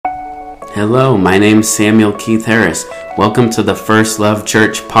Hello, my name's Samuel Keith Harris. Welcome to the First Love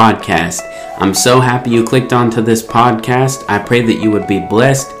Church podcast. I'm so happy you clicked onto this podcast. I pray that you would be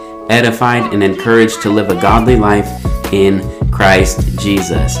blessed, edified, and encouraged to live a godly life in Christ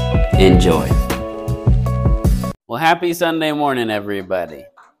Jesus. Enjoy. Well, happy Sunday morning, everybody.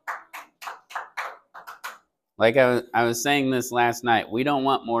 Like I was saying this last night, we don't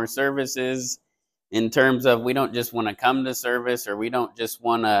want more services in terms of we don't just want to come to service, or we don't just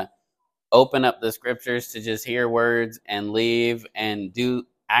want to open up the scriptures to just hear words and leave and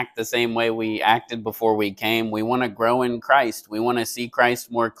act the same way we acted before we came. We want to grow in Christ. We want to see Christ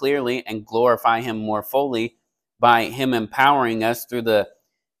more clearly and glorify him more fully by him empowering us through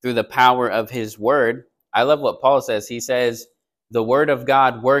the power of his word. I love what Paul says. He says, the word of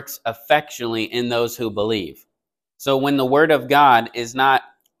God works effectually in those who believe. So when the word of God is not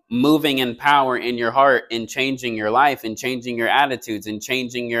moving in power in your heart and changing your life and changing your attitudes and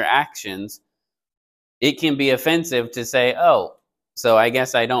changing your actions, it can be offensive to say, oh, so I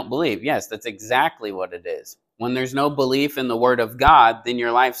guess I don't believe. Yes, that's exactly what it is. When there's no belief in the word of God, then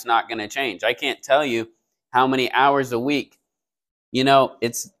your life's not going to change. I can't tell you how many hours a week. You know,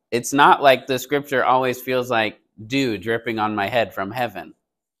 it's not like the scripture always feels like dew dripping on my head from heaven.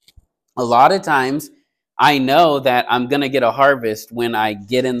 A lot of times, I know that I'm going to get a harvest when I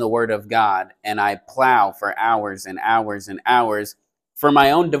get in the Word of God and I plow for hours and hours and hours for my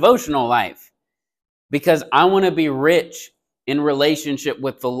own devotional life, because I want to be rich in relationship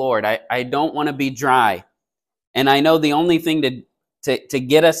with the Lord. I don't want to be dry. And I know the only thing to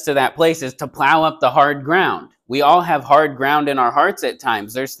get us to that place is to plow up the hard ground. We all have hard ground in our hearts at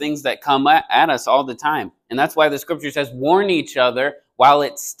times. There's things that come at us all the time. And that's why the scripture says, warn each other while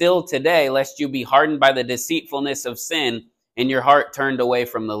it's still today, lest you be hardened by the deceitfulness of sin and your heart turned away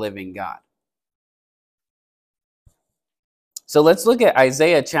from the living God. So let's look at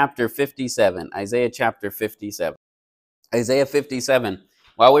Isaiah chapter 57. Isaiah chapter 57. Isaiah 57.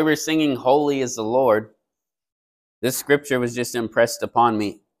 While we were singing, Holy is the Lord, this scripture was just impressed upon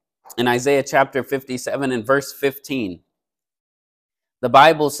me. In Isaiah chapter 57 and verse 15, the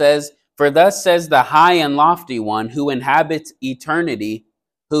Bible says, for thus says the high and lofty one who inhabits eternity,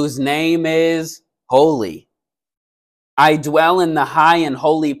 whose name is holy. I dwell in the high and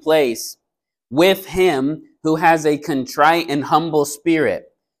holy place with him who has a contrite and humble spirit,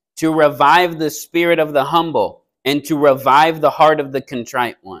 to revive the spirit of the humble and to revive the heart of the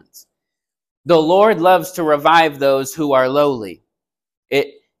contrite ones. The Lord loves to revive those who are lowly.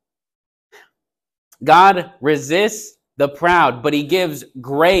 God resists the proud, but he gives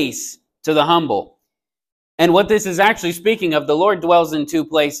grace to the humble. And what this is actually speaking of, the Lord dwells in two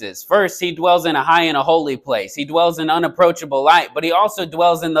places. First, he dwells in a high and a holy place. He dwells in unapproachable light, but he also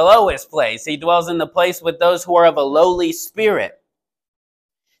dwells in the lowest place. He dwells in the place with those who are of a lowly spirit,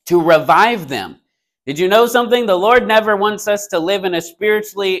 to revive them. Did you know something? The Lord never wants us to live in a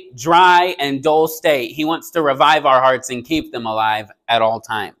spiritually dry and dull state. He wants to revive our hearts and keep them alive at all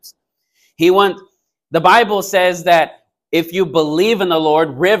times. The Bible says that if you believe in the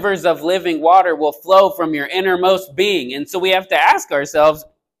Lord, rivers of living water will flow from your innermost being. And so we have to ask ourselves,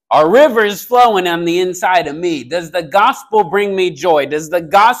 are rivers flowing on the inside of me? Does the gospel bring me joy? Does the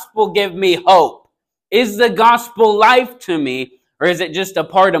gospel give me hope? Is the gospel life to me, or is it just a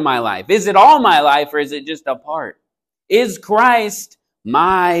part of my life? Is it all my life, or is it just a part? Is Christ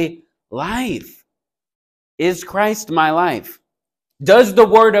my life? Is Christ my life? Does the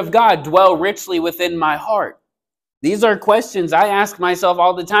word of God dwell richly within my heart? These are questions I ask myself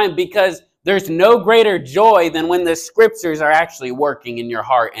all the time, because there's no greater joy than when the scriptures are actually working in your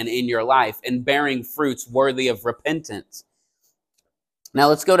heart and in your life and bearing fruits worthy of repentance. Now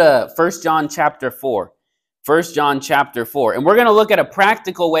let's go to 1 John chapter 4. 1 John chapter 4. And we're going to look at a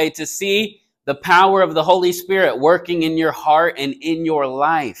practical way to see the power of the Holy Spirit working in your heart and in your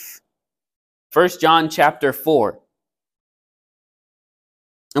life. 1 John chapter 4.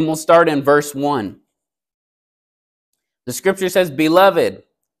 And we'll start in verse 1. The scripture says, Beloved,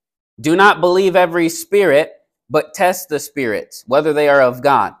 do not believe every spirit, but test the spirits, whether they are of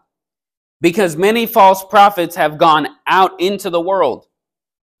God. Because many false prophets have gone out into the world.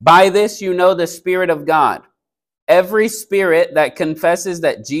 By this you know the Spirit of God. Every spirit that confesses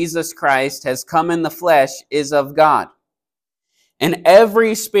that Jesus Christ has come in the flesh is of God. And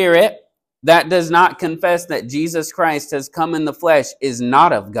every spirit that does not confess that Jesus Christ has come in the flesh is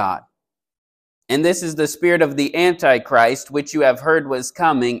not of God. And this is the spirit of the Antichrist, which you have heard was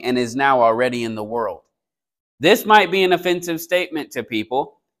coming and is now already in the world. This might be an offensive statement to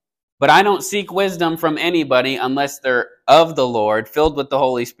people, but I don't seek wisdom from anybody unless they're of the Lord, filled with the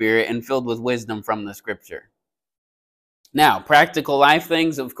Holy Spirit, and filled with wisdom from the scripture. Now, practical life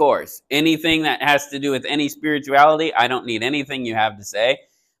things, of course. Anything that has to do with any spirituality, I don't need anything you have to say.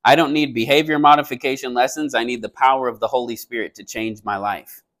 I don't need behavior modification lessons. I need the power of the Holy Spirit to change my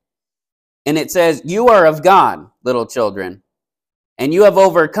life. And it says, you are of God, little children, and you have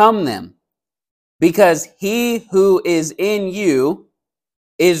overcome them, because he who is in you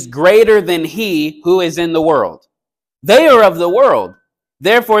is greater than he who is in the world. They are of the world,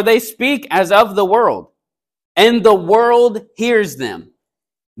 therefore they speak as of the world, and the world hears them.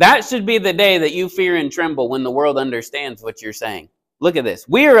 That should be the day that you fear and tremble, when the world understands what you're saying. Look at this.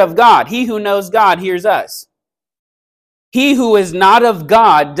 We are of God. He who knows God hears us. He who is not of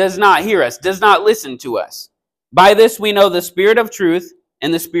God does not hear us, does not listen to us. By this we know the spirit of truth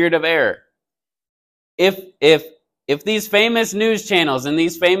and the spirit of error. If these famous news channels and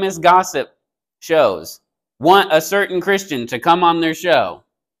these famous gossip shows want a certain Christian to come on their show,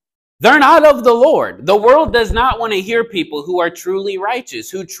 they're not of the Lord. The world does not want to hear people who are truly righteous,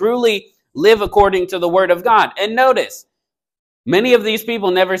 who truly live according to the word of God. And notice, many of these people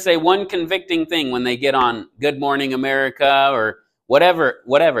never say one convicting thing when they get on Good Morning America or whatever,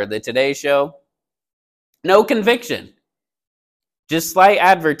 the Today Show. No conviction. Just slight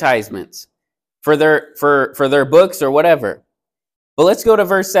advertisements for their books or whatever. But let's go to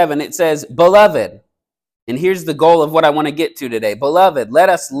verse 7. It says, beloved, and here's the goal of what I want to get to today. Beloved, let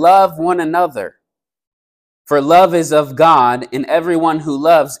us love one another. For love is of God, and everyone who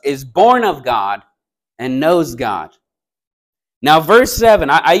loves is born of God and knows God. Now, verse 7,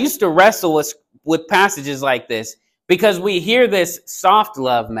 I used to wrestle with passages like this because we hear this soft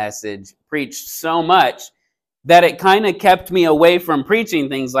love message preached so much that it kind of kept me away from preaching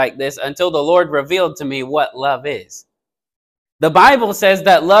things like this until the Lord revealed to me what love is. The Bible says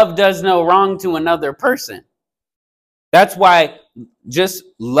that love does no wrong to another person. That's why just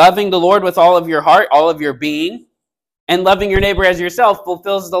loving the Lord with all of your heart, all of your being, and loving your neighbor as yourself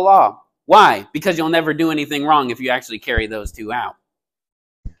fulfills the law. Why? Because you'll never do anything wrong if you actually carry those two out.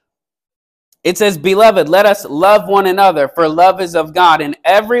 It says, beloved, let us love one another, for love is of God, and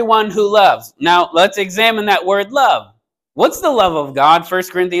everyone who loves. Now, let's examine that word love. What's the love of God? 1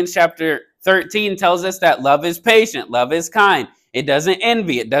 Corinthians chapter 13 tells us that love is patient, love is kind. It doesn't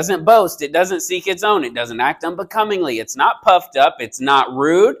envy, it doesn't boast, it doesn't seek its own, it doesn't act unbecomingly, it's not puffed up, it's not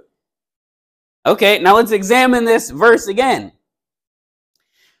rude. Okay, now let's examine this verse again.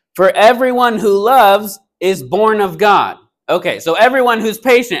 For everyone who loves is born of God. Okay, so everyone who's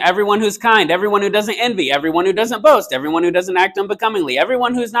patient, everyone who's kind, everyone who doesn't envy, everyone who doesn't boast, everyone who doesn't act unbecomingly,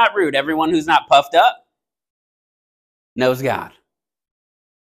 everyone who's not rude, everyone who's not puffed up, knows God.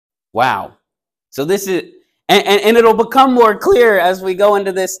 Wow. So this is, and it'll become more clear as we go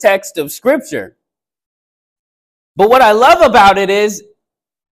into this text of Scripture. But what I love about it is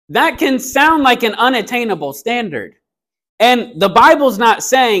that can sound like an unattainable standard. And the Bible's not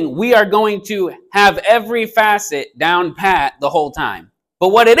saying we are going to have every facet down pat the whole time. But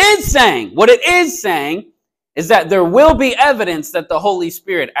what it is saying is that there will be evidence that the Holy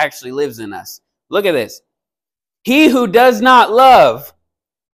Spirit actually lives in us. Look at this. He who does not love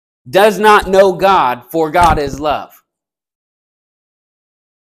does not know God, for God is love.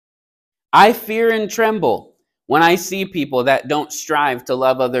 I fear and tremble when I see people that don't strive to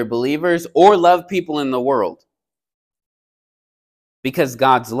love other believers or love people in the world. Because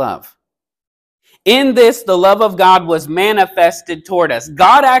God's love. In this, the love of God was manifested toward us.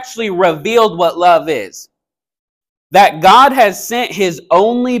 God actually revealed what love is. That God has sent his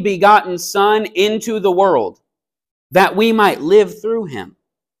only begotten Son into the world, that we might live through him.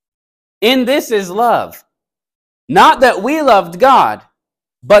 In this is love. Not that we loved God,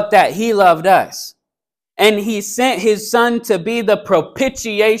 but that he loved us. And he sent his Son to be the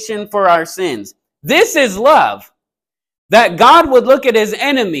propitiation for our sins. This is love. That God would look at his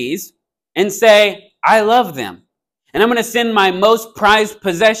enemies and say, I love them. And I'm going to send my most prized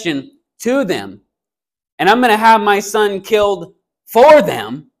possession to them. And I'm going to have my Son killed for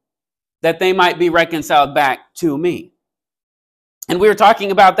them, that they might be reconciled back to me. And we were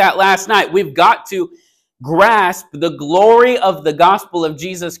talking about that last night. We've got to grasp the glory of the gospel of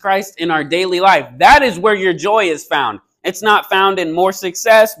Jesus Christ in our daily life. That is where your joy is found. It's not found in more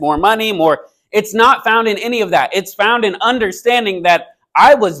success, more money, more. It's not found in any of that. It's found in understanding that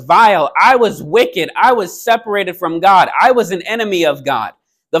I was vile, I was wicked, I was separated from God, I was an enemy of God.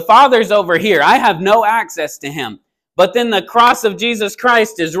 The Father's over here. I have no access to him. But then the cross of Jesus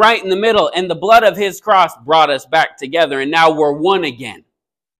Christ is right in the middle, and the blood of his cross brought us back together, and now we're one again.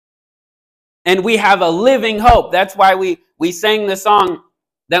 And we have a living hope. That's why we sang the song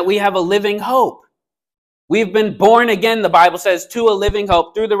that we have a living hope. We've been born again, the Bible says, to a living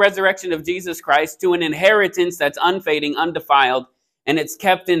hope through the resurrection of Jesus Christ, to an inheritance that's unfading, undefiled, and it's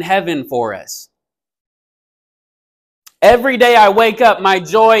kept in heaven for us. Every day I wake up, my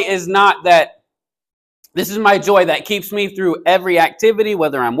joy is not that, this is my joy that keeps me through every activity,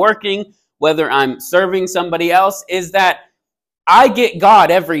 whether I'm working, whether I'm serving somebody else, is that I get God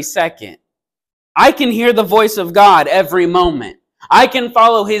every second. I can hear the voice of God every moment. I can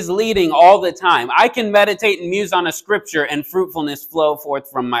follow his leading all the time. I can meditate and muse on a scripture and fruitfulness flow forth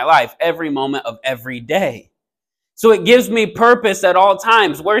from my life every moment of every day. So it gives me purpose at all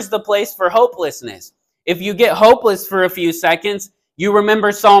times. Where's the place for hopelessness? If you get hopeless for a few seconds, you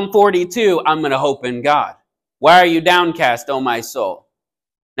remember Psalm 42, I'm going to hope in God. Why are you downcast, O my soul?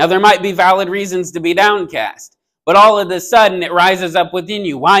 Now there might be valid reasons to be downcast, but all of a sudden it rises up within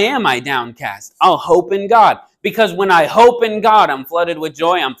you. Why am I downcast? I'll hope in God. Because when I hope in God, I'm flooded with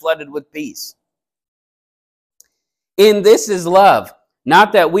joy, I'm flooded with peace. In this is love,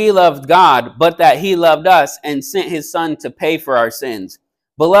 not that we loved God, but that he loved us and sent his Son to pay for our sins.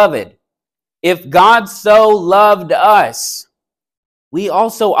 Beloved, if God so loved us, we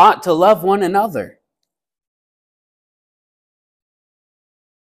also ought to love one another.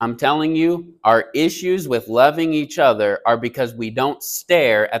 I'm telling you, our issues with loving each other are because we don't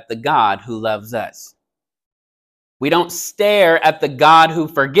stare at the God who loves us. We don't stare at the God who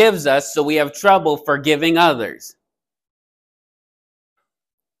forgives us, so we have trouble forgiving others.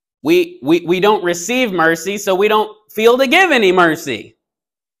 We don't receive mercy, so we don't feel to give any mercy.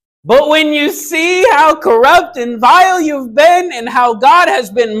 But when you see how corrupt and vile you've been and how God has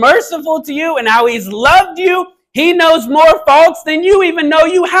been merciful to you and how he's loved you, he knows more faults than you even know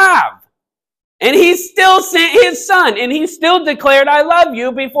you have. And he still sent his Son, and he still declared, I love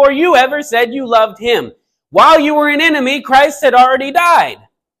you, before you ever said you loved him. While you were an enemy, Christ had already died.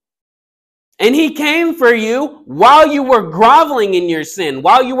 And he came for you while you were groveling in your sin,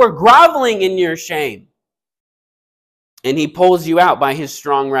 while you were groveling in your shame. And he pulls you out by his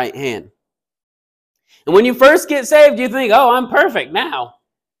strong right hand. And when you first get saved, you think, oh, I'm perfect now.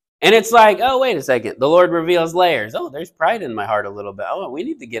 And it's like, oh, wait a second. The Lord reveals layers. Oh, there's pride in my heart a little bit. Oh, we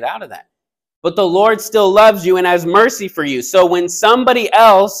need to get out of that. But the Lord still loves you and has mercy for you. So when somebody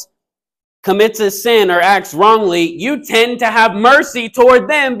else commits a sin or acts wrongly, you tend to have mercy toward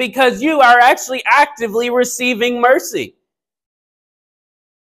them because you are actually actively receiving mercy.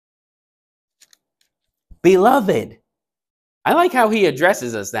 Beloved. I like how he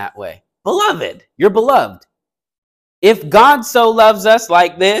addresses us that way. Beloved, you're beloved. If God so loves us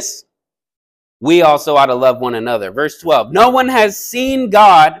like this, we also ought to love one another. Verse 12, no one has seen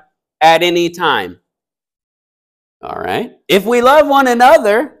God at any time. All right. If we love one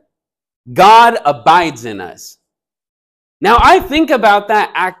another, God abides in us. Now, I think about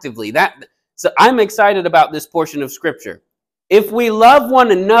that actively. So I'm excited about this portion of Scripture. If we love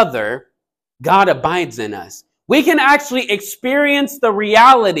one another, God abides in us. We can actually experience the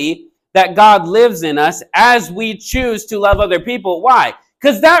reality that God lives in us as we choose to love other people. Why?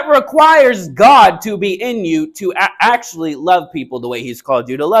 Because that requires God to be in you to actually love people the way he's called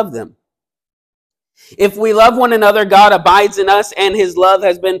you to love them. If we love one another, God abides in us, and his love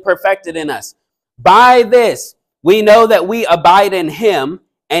has been perfected in us. By this, we know that we abide in him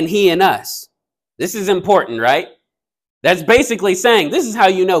and he in us. This is important, right? That's basically saying this is how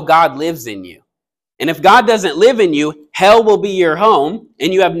you know God lives in you. And if God doesn't live in you, hell will be your home,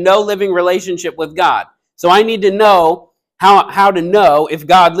 and you have no living relationship with God. So I need to know how to know if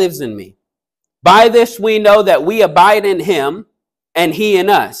God lives in me. By this we know that we abide in him and he in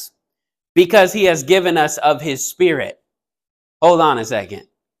us, because he has given us of his Spirit. Hold on a second.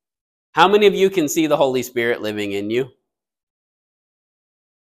 How many of you can see the Holy Spirit living in you?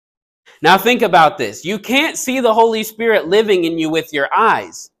 Now think about this. You can't see the Holy Spirit living in you with your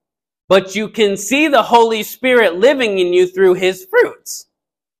eyes, but you can see the Holy Spirit living in you through his fruits.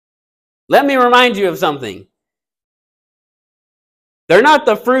 Let me remind you of something. They're not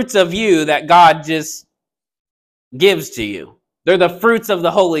the fruits of you that God just gives to you. They're the fruits of the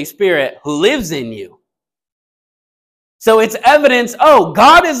Holy Spirit who lives in you. So it's evidence, oh,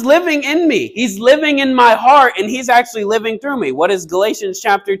 God is living in me. He's living in my heart, and he's actually living through me. What does Galatians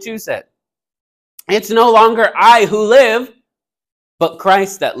chapter 2 say? It's no longer I who live, but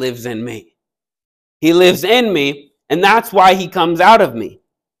Christ that lives in me. He lives in me, and that's why he comes out of me.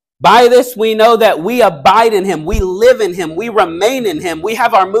 By this we know that we abide in him, we live in him, we remain in him, we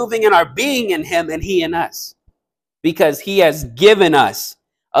have our moving and our being in him, and he in us. Because he has given us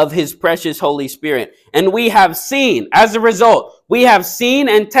of his precious Holy Spirit. And we have seen, as a result, we have seen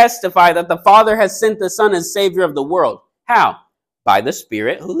and testify that the Father has sent the Son as Savior of the world. How? By the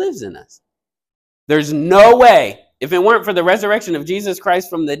Spirit who lives in us. There's no way, if it weren't for the resurrection of Jesus Christ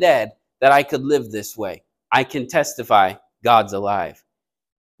from the dead, that I could live this way. I can testify God's alive.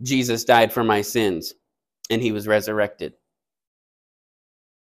 Jesus died for my sins, and he was resurrected.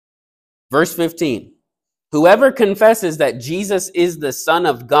 Verse 15, whoever confesses that Jesus is the Son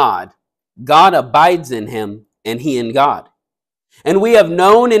of God, God abides in him, and he in God. And we have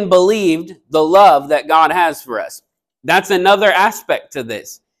known and believed the love that God has for us. That's another aspect to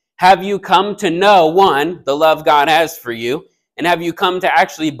this. Have you come to know, one, the love God has for you, and have you come to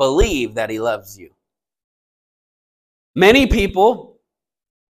actually believe that he loves you? Many people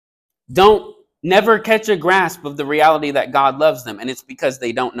never catch a grasp of the reality that God loves them, and it's because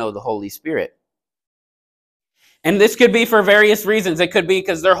they don't know the Holy Spirit. And this could be for various reasons. It could be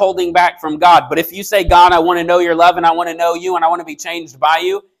because they're holding back from God. But if you say, God, I want to know your love, and I want to know you, and I want to be changed by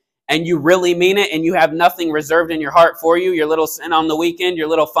you, and you really mean it, and you have nothing reserved in your heart for you, your little sin on the weekend, your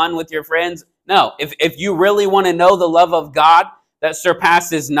little fun with your friends. No, if you really want to know the love of God that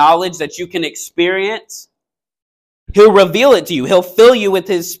surpasses knowledge that you can experience, he'll reveal it to you. He'll fill you with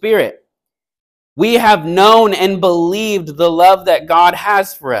his Spirit. We have known and believed the love that God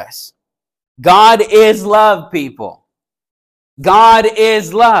has for us. God is love, people. God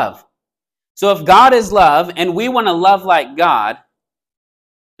is love. So if God is love and we want to love like God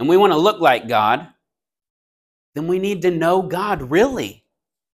and we want to look like God, then we need to know God really.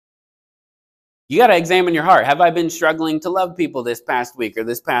 You got to examine your heart. Have I been struggling to love people this past week or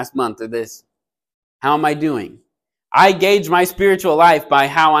this past month or this? How am I doing? I gauge my spiritual life by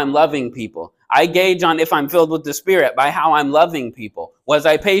how I'm loving people. I gauge on if I'm filled with the Spirit by how I'm loving people. Was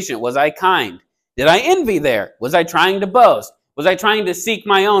I patient? Was I kind? Did I envy there? Was I trying to boast? Was I trying to seek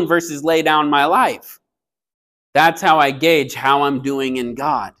my own versus lay down my life? That's how I gauge how I'm doing in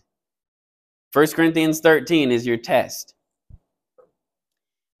God. 1 Corinthians 13 is your test.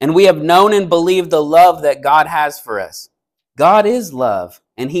 And we have known and believed the love that God has for us. God is love,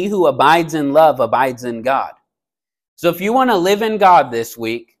 and he who abides in love abides in God. So if you want to live in God this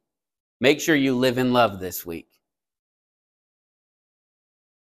week, make sure you live in love this week.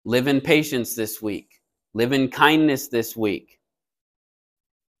 Live in patience this week. Live in kindness this week.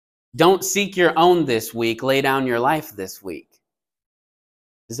 Don't seek your own this week. Lay down your life this week.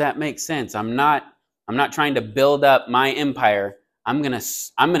 Does that make sense? I'm not trying to build up my empire. I'm going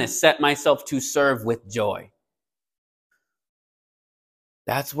to set myself to serve with joy.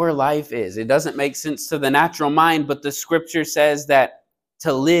 That's where life is. It doesn't make sense to the natural mind, but the scripture says that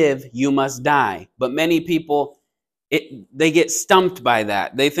to live, you must die. But many people, they get stumped by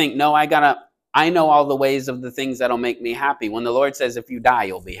that. They think, no, I know all the ways of the things that'll make me happy. When the Lord says, if you die,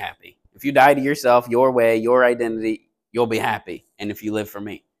 you'll be happy. If you die to yourself, your way, your identity, you'll be happy. And if you live for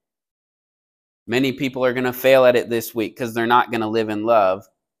me. Many people are going to fail at it this week because they're not going to live in love.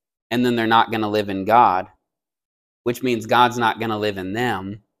 And then they're not going to live in God, which means God's not going to live in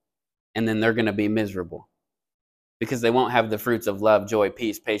them. And then they're going to be miserable because they won't have the fruits of love, joy,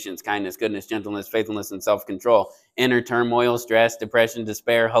 peace, patience, kindness, goodness, gentleness, faithfulness, and self-control. Inner turmoil, stress, depression,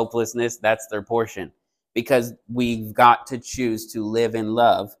 despair, hopelessness, that's their portion. Because we've got to choose to live in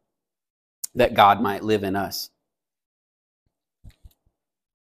love that God might live in us.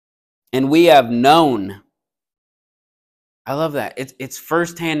 And we have known. I love that. It's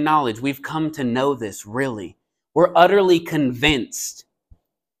firsthand knowledge. We've come to know this, really. We're utterly convinced.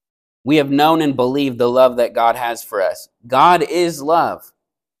 We have known and believed the love that God has for us. God is love,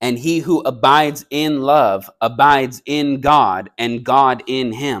 and he who abides in love abides in God, and God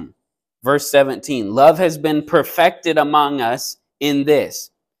in him. Verse 17, love has been perfected among us in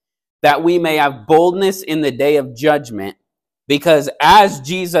this, that we may have boldness in the day of judgment, because as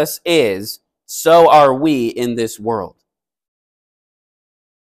Jesus is, so are we in this world.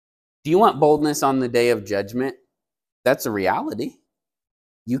 Do you want boldness on the day of judgment? That's a reality.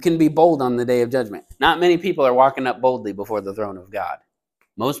 You can be bold on the day of judgment. Not many people are walking up boldly before the throne of God.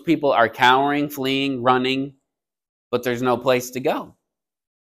 Most people are cowering, fleeing, running, but there's no place to go.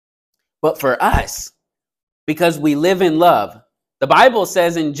 But for us, because we live in love, the Bible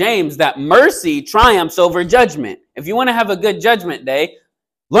says in James that mercy triumphs over judgment. If you want to have a good judgment day,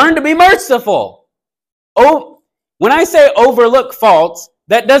 learn to be merciful. Oh, when I say overlook faults,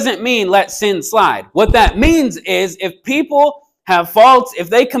 that doesn't mean let sin slide. What that means is if people have faults, if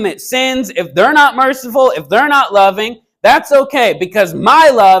they commit sins, if they're not merciful, if they're not loving, that's okay, because my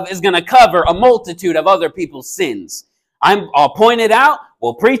love is going to cover a multitude of other people's sins. I'll point it out,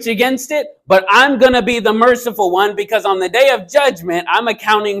 we'll preach against it, but I'm going to be the merciful one because on the day of judgment, I'm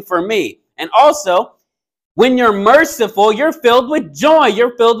accounting for me. And also, when you're merciful, you're filled with joy,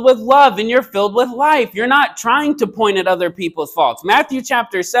 you're filled with love, and you're filled with life. You're not trying to point at other people's faults. Matthew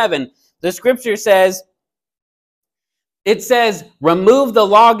chapter 7, The scripture says, it says, remove the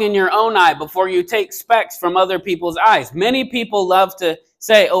log in your own eye before you take specks from other people's eyes. Many people love to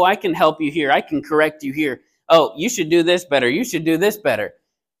say, oh, I can help you here. I can correct you here. Oh, you should do this better. You should do this better.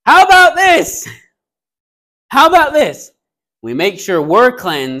 How about this? How about this? We make sure we're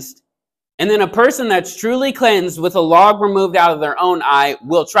cleansed, and then a person that's truly cleansed with a log removed out of their own eye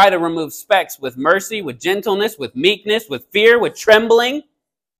will try to remove specks with mercy, with gentleness, with meekness, with fear, with trembling.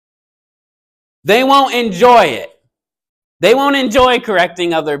 They won't enjoy it. They won't enjoy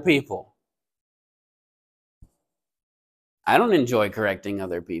correcting other people. I don't enjoy correcting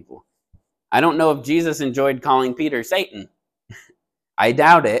other people. I don't know if Jesus enjoyed calling Peter Satan. I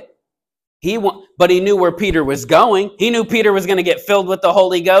doubt it. But he knew where Peter was going. He knew Peter was going to get filled with the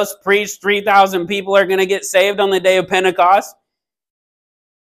Holy Ghost, preach, 3,000 people are going to get saved on the day of Pentecost.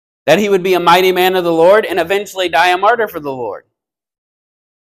 That he would be a mighty man of the Lord and eventually die a martyr for the Lord.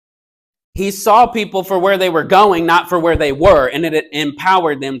 He saw people for where they were going, not for where they were, and it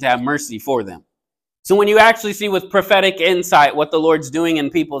empowered them to have mercy for them. So when you actually see with prophetic insight what the Lord's doing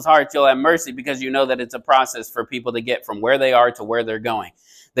in people's hearts, you'll have mercy because you know that it's a process for people to get from where they are to where they're going.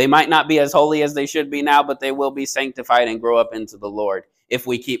 They might not be as holy as they should be now, but they will be sanctified and grow up into the Lord if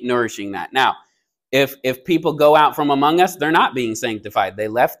we keep nourishing that. Now, if people go out from among us, they're not being sanctified. They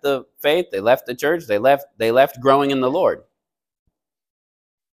left the faith, they left the church, they left growing in the Lord.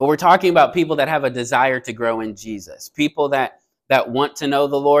 But we're talking about people that have a desire to grow in Jesus, people that want to know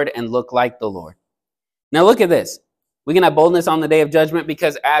the Lord and look like the Lord. Now look at this. We can have boldness on the day of judgment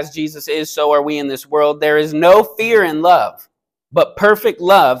because as Jesus is, so are we in this world. There is no fear in love, but perfect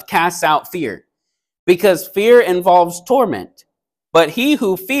love casts out fear, because fear involves torment. But he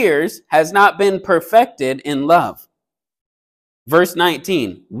who fears has not been perfected in love. Verse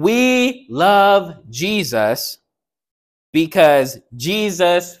 19, we love Jesus because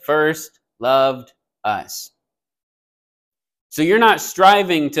Jesus first loved us. So you're not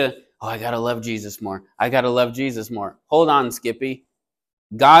striving to, oh, I got to love Jesus more. I got to love Jesus more. Hold on, Skippy.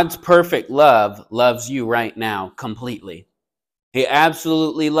 God's perfect love loves you right now completely. He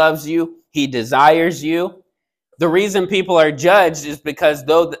absolutely loves you. He desires you. The reason people are judged is because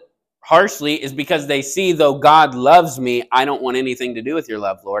harshly is because they see, though God loves me, I don't want anything to do with your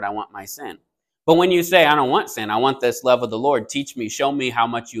love, Lord. I want my sin. But when you say, I don't want sin, I want this love of the Lord. Teach me, show me how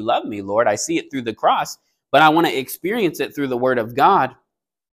much you love me, Lord. I see it through the cross, but I want to experience it through the word of God.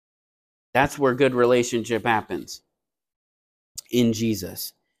 That's where good relationship happens in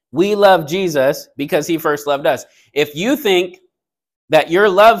Jesus. We love Jesus because he first loved us. If you think that your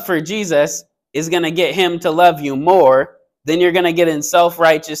love for Jesus is going to get him to love you more, then you're going to get in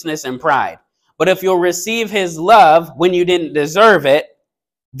self-righteousness and pride. But if you'll receive his love when you didn't deserve it,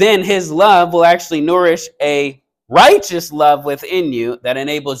 then his love will actually nourish a righteous love within you that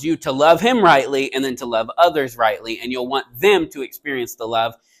enables you to love him rightly and then to love others rightly. And you'll want them to experience the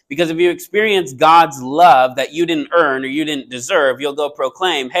love. Because if you experience God's love that you didn't earn or you didn't deserve, you'll go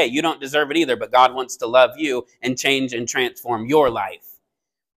proclaim, hey, you don't deserve it either, but God wants to love you and change and transform your life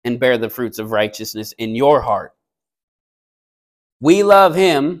and bear the fruits of righteousness in your heart. We love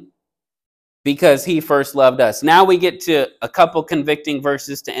him because he first loved us. Now we get to a couple convicting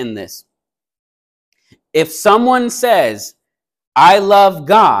verses to end this. If someone says, I love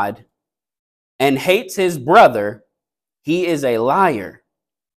God, and hates his brother, he is a liar.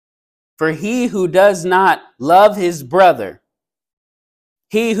 For he who does not love his brother,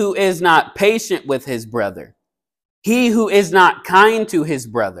 he who is not patient with his brother, he who is not kind to his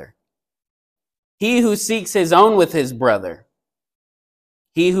brother, he who seeks his own with his brother,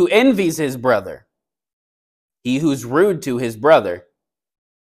 he who envies his brother, he who's rude to his brother,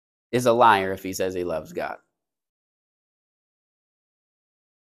 is a liar if he says he loves God.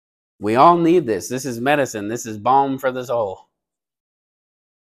 We all need this. This is medicine. This is balm for the soul.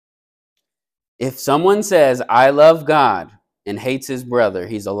 If someone says, I love God, and hates his brother,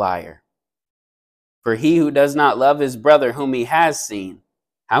 he's a liar. For he who does not love his brother whom he has seen,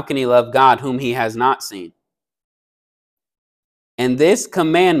 how can he love God whom he has not seen? And this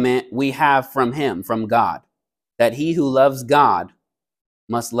commandment we have from him, from God, that he who loves God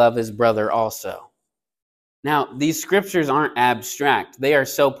must love his brother also. Now, these scriptures aren't abstract. They are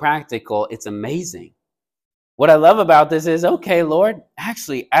so practical. It's amazing. What I love about this is, okay, Lord,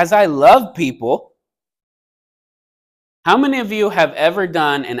 actually, as I love people, how many of you have ever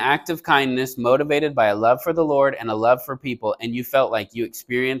done an act of kindness motivated by a love for the Lord and a love for people, and you felt like you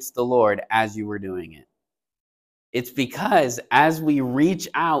experienced the Lord as you were doing it? It's because as we reach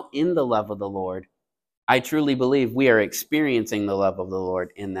out in the love of the Lord, I truly believe we are experiencing the love of the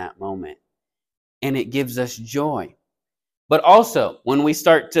Lord in that moment. And it gives us joy. But also, when we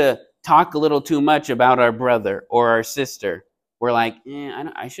start to talk a little too much about our brother or our sister, we're like,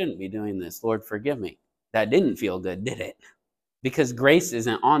 I shouldn't be doing this. Lord, forgive me. That didn't feel good, did it? Because grace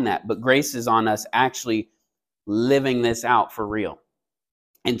isn't on that, but grace is on us actually living this out for real.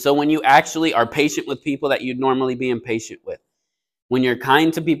 And so when you actually are patient with people that you'd normally be impatient with, when you're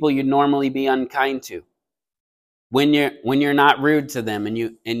kind to people you'd normally be unkind to, when you're not rude to them, and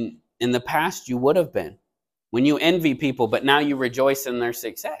in the past you would have been, when you envy people but now you rejoice in their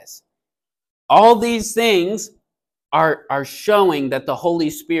success, all these things are showing that the Holy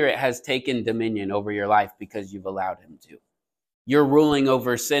Spirit has taken dominion over your life because you've allowed him to. You're ruling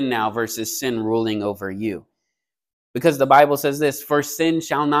over sin now versus sin ruling over you. Because the Bible says this, for sin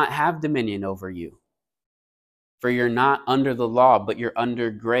shall not have dominion over you. For you're not under the law, but you're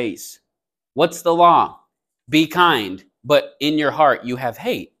under grace. What's the law? Be kind, but in your heart you have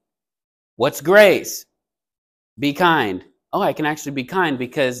hate. What's grace? Be kind. Oh, I can actually be kind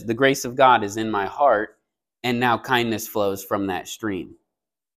because the grace of God is in my heart, and now kindness flows from that stream.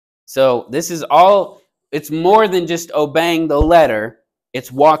 So this is all, it's more than just obeying the letter,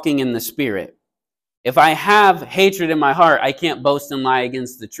 it's walking in the Spirit. If I have hatred in my heart, I can't boast and lie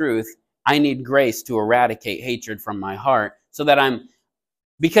against the truth. I need grace to eradicate hatred from my heart so that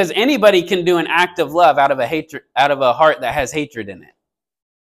because anybody can do an act of love out of a heart that has hatred in it,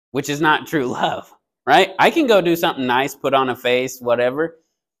 which is not true love, right? I can go do something nice, put on a face, whatever.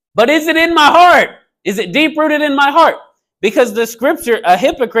 But is it in my heart? Is it deep rooted in my heart? Because the scripture, a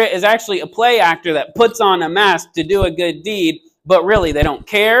hypocrite is actually a play actor that puts on a mask to do a good deed, but really they don't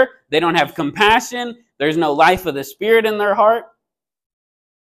care. They don't have compassion. There's no life of the Spirit in their heart.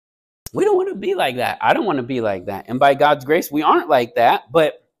 We don't want to be like that. I don't want to be like that. And by God's grace, we aren't like that.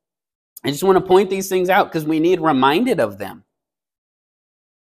 But I just want to point these things out because we need reminded of them.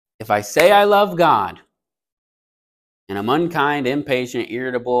 If I say I love God and I'm unkind, impatient,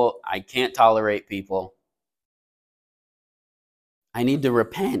 irritable, I can't tolerate people, I need to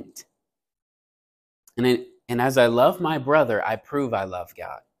repent. And as I love my brother, I prove I love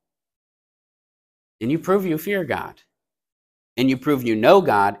God. And you prove you fear God. And you prove you know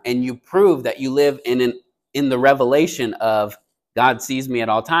God. And you prove that you live in the revelation of God sees me at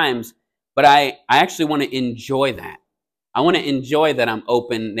all times. But I actually want to enjoy that. I want to enjoy that I'm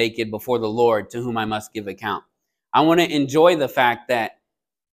open, naked before the Lord to whom I must give account. I want to enjoy the fact that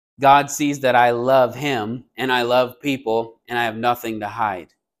God sees that I love him and I love people and I have nothing to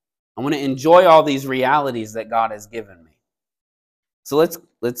hide. I want to enjoy all these realities that God has given me. So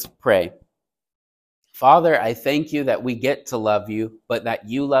let's pray. Father, I thank you that we get to love you, but that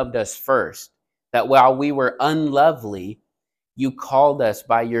you loved us first. That while we were unlovely, you called us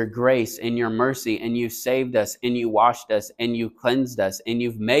by your grace and your mercy, and you saved us, and you washed us, and you cleansed us, and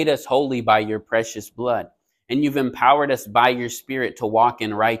you've made us holy by your precious blood. And you've empowered us by your Spirit to walk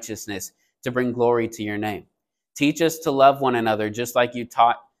in righteousness, to bring glory to your name. Teach us to love one another just like you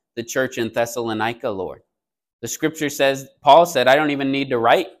taught the church in Thessalonica, Lord. The scripture says, Paul said, I don't even need to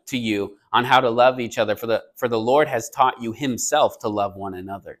write to you on how to love each other, for the Lord has taught you himself to love one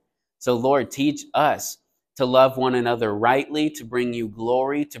another. So Lord, teach us to love one another rightly, to bring you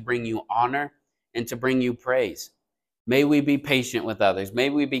glory, to bring you honor, and to bring you praise. May we be patient with others. May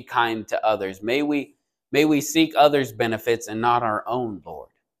we be kind to others. May we seek others' benefits and not our own, Lord.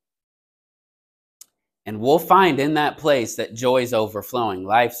 And we'll find in that place that joy's overflowing,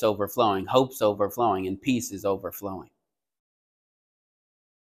 life's overflowing, hope's overflowing, and peace is overflowing.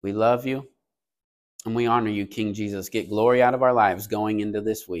 We love you and we honor you, King Jesus. Get glory out of our lives going into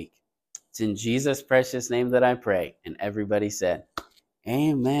this week. It's in Jesus' precious name that I pray. And everybody said,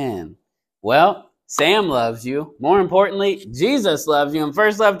 amen. Well, Sam loves you. More importantly, Jesus loves you. And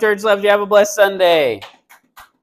First Love Church loves you. Have a blessed Sunday.